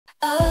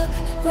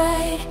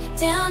right,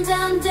 down,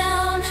 down,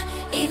 down.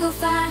 Eagle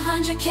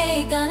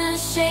 500K gonna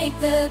shake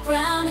the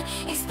ground.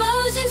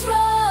 Explosions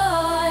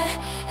roar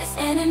as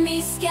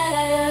enemies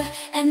scatter,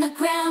 and the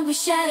ground we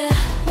shatter.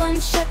 1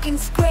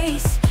 second's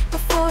grace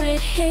before it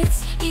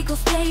hits.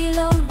 Eagle's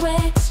payload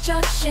where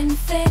destruction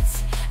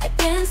fits.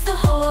 Against the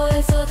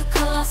hordes or the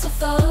colossal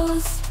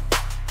foes,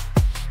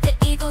 the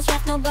eagle's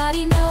wrath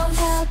nobody knows.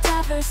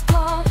 Helldivers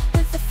call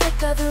with the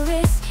flick of the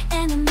wrist.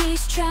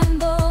 Enemies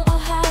tremble, oh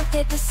how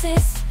they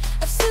persist.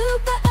 Of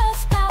super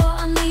Earth's power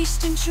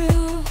unleashed and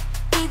true.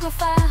 Eagle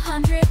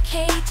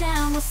 500K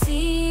down, we'll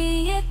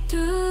see it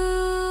through.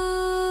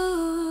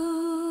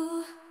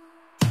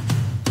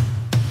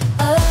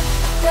 Up,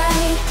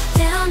 right,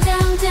 down,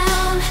 down,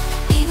 down.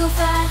 Eagle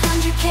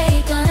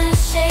 500K gonna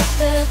shake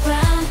the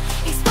ground.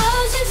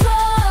 Explosions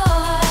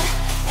roar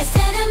as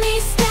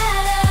enemies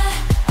scatter,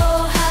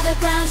 oh how the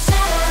ground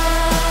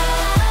shatters.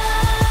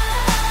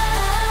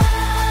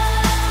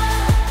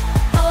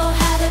 Oh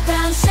how the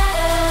ground shatters.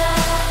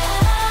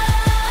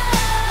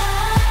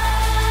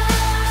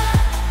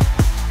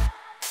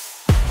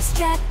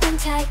 Strapped in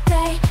tight,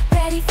 right,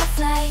 ready for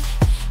flight.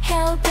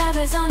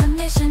 Helldivers on a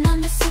mission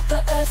under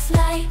super Earth's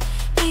light.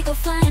 Eagle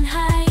flying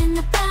high in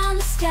the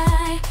boundless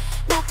sky.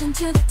 Locked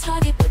into the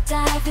target, we're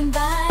diving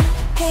by.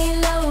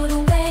 Payload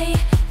away,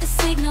 the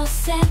signal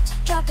sent.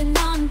 Dropping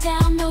on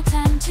down, no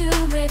time to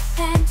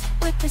repent.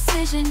 With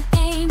precision,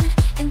 aim,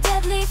 and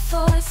deadly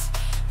force,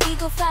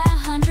 Eagle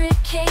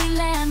 500K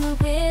land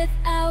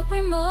without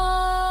remorse.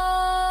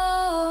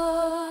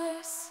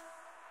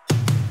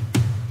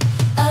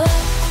 Up,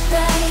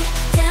 right,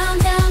 down,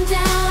 down,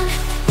 down.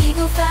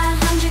 Eagle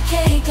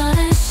 500K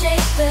gonna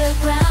shake the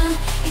ground.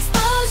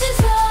 Explosions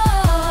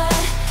roar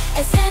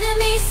as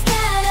enemies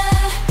scatter,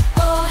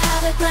 oh how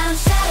the ground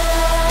shatters.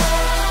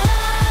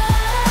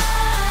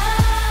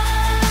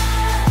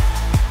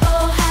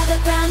 Oh how the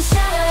ground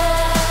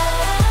shatters.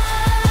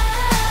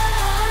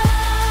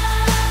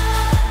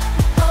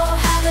 Oh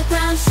how the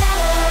ground shatters.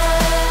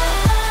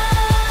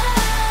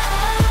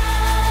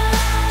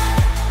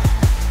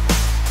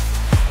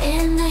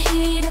 In the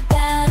heat of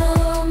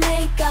battle,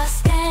 make our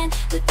stand.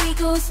 With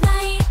eagle's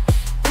might,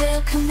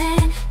 we'll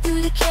command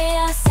through the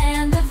chaos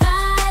and the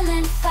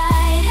violent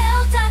fight.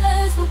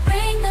 Helldivers will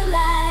bring the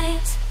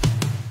light.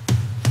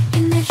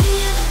 In the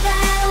heat of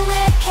battle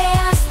where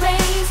chaos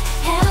reigns,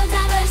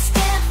 Helldivers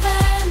stand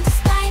firm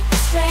despite the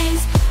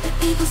strains. The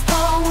eagle's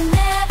ball will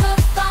never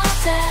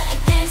falter.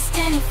 Against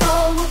any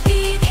foe will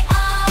be the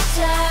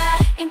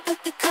altar.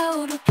 Input the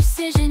code with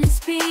precision and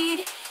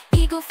speed.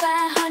 Eagle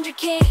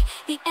 500K,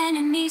 the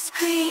enemy's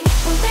creed.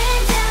 We'll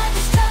rain down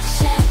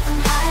destruction from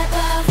high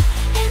above.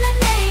 In the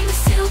name of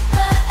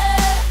super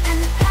Earth and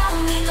the power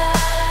we love.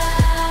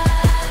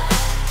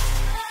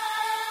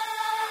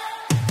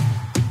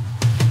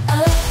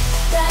 Up,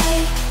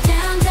 right,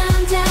 down,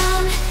 down,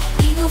 down.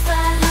 Eagle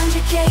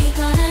 500K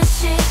gonna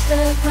shake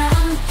the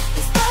ground.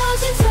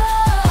 Explosions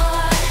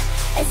roar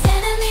as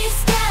enemies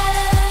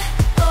scatter,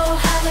 oh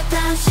how the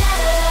ground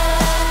shatters.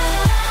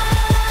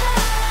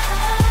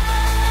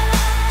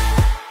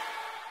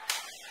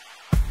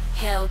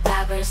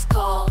 Helldivers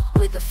call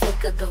with a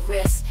flick of the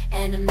wrist.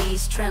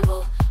 Enemies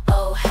tremble,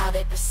 oh how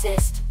they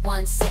persist.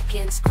 1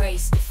 second's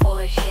grace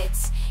before it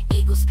hits.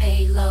 Eagle's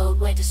payload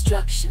where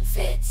destruction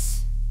fits.